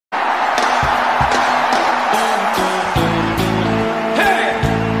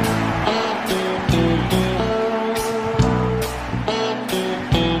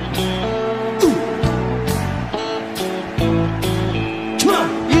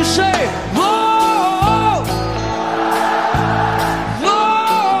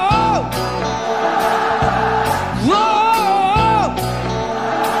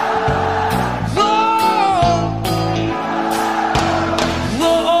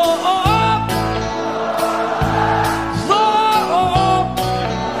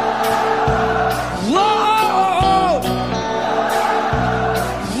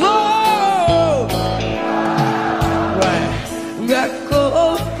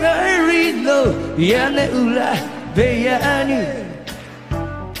屋根裏部屋に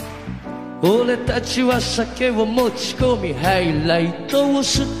俺たちは酒を持ち込みハイライトを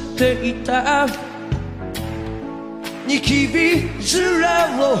吸っていた。ニキビ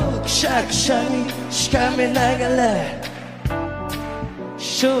面をくしゃくしゃにしかめながら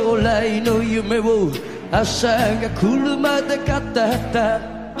将来の夢を朝が来るまで語った。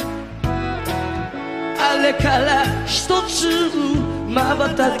あれから一つ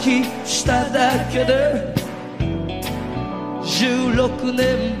瞬きしただけで16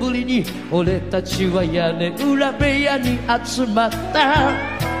年ぶりに俺たちは屋根裏部屋に集まった。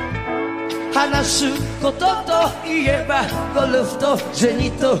話すことといえばゴルフと銭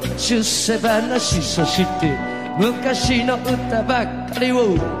と出世話、そして昔の歌ばっかり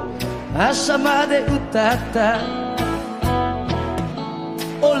を朝まで歌った。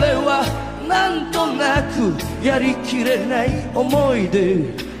俺はなんとなくやりきれない思い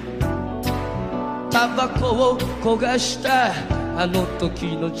出、タバコを焦がしたあの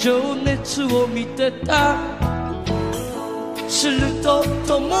時の情熱を見てた。すると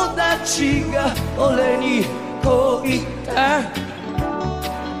友達が俺にこう言った。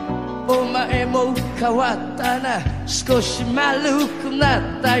お前も変わったな、少し丸くな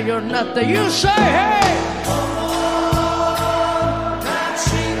ったよなって You say hey!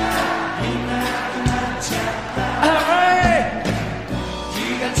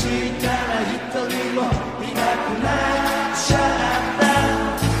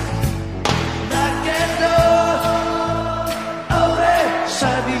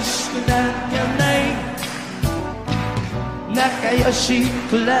仲良し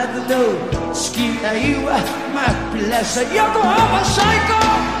クラブの付き合いは真っ平さ、横浜最高。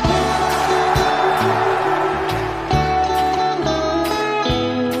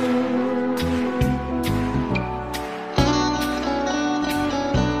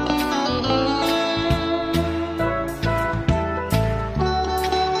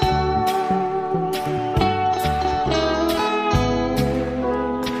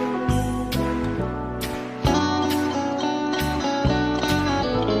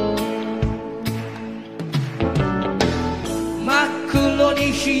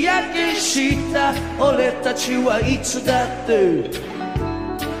日焼けした俺たちはいつだって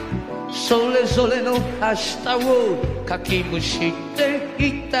それぞれの明日をかきむしって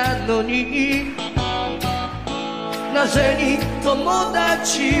いたのに、なぜに友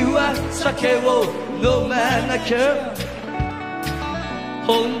達は酒を飲まなきゃ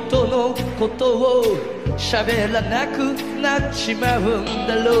本当のことを喋らなくなっちまうん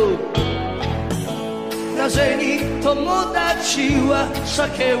だろう。なぜに友達は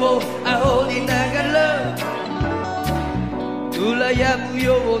酒を煽りながら羨む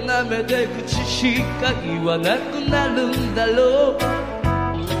ような目で口しか言わなくなるんだろう。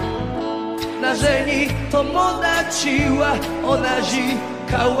なぜに友達は同じ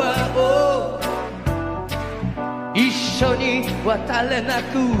川を一緒に渡れな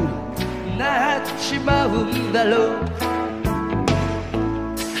くなっちまうんだろう。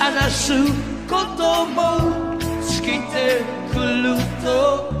話すことも尽きてくると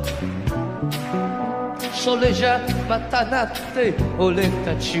それじゃまたなって俺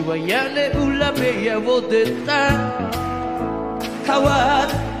たちは屋根裏部屋を出た。変わっ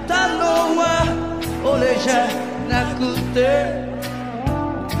たのは俺じゃなくて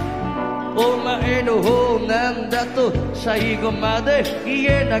お前の方なんだと最後まで言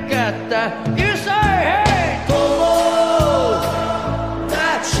えなかった。 You say hey! 友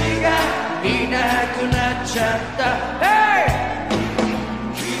達がいなくなっちゃった、hey!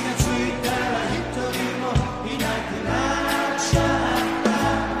 気がついたら一人もいなくなっちゃった。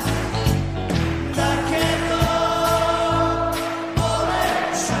だけど俺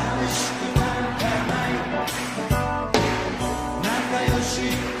寂しくなんかない。仲良し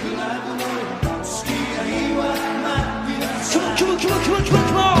クラブの付き合いは真っ平さ。キモキモキモキモキモ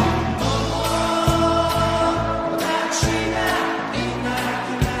キモ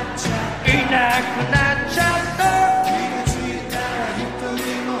いなくなっちゃった。気がついたら一人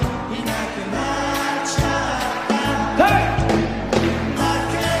もいなくなっちゃった、hey! だ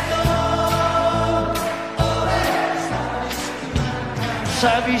けど俺寂しくなんかない。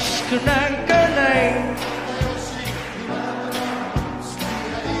寂しくなんかない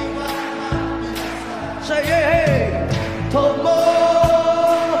さあ友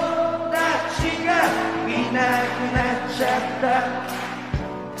達がいなくなっちゃった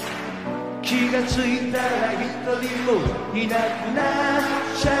気がついたら一人もいなくなっ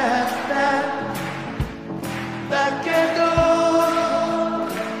ちゃっただけど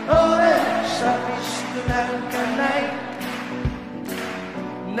俺寂しくなんかない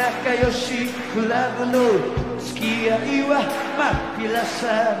仲良しクラブの付き合いは真っ平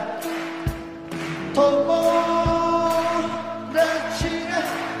さ友達が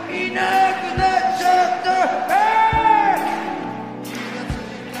いなくなっちゃった、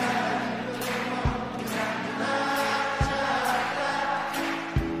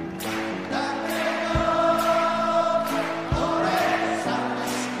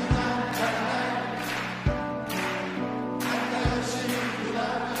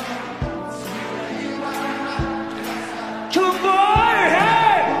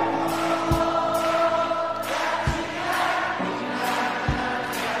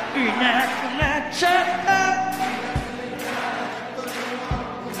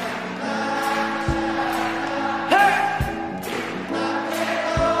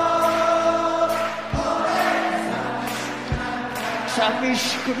寂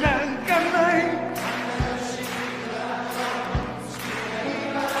しくなんか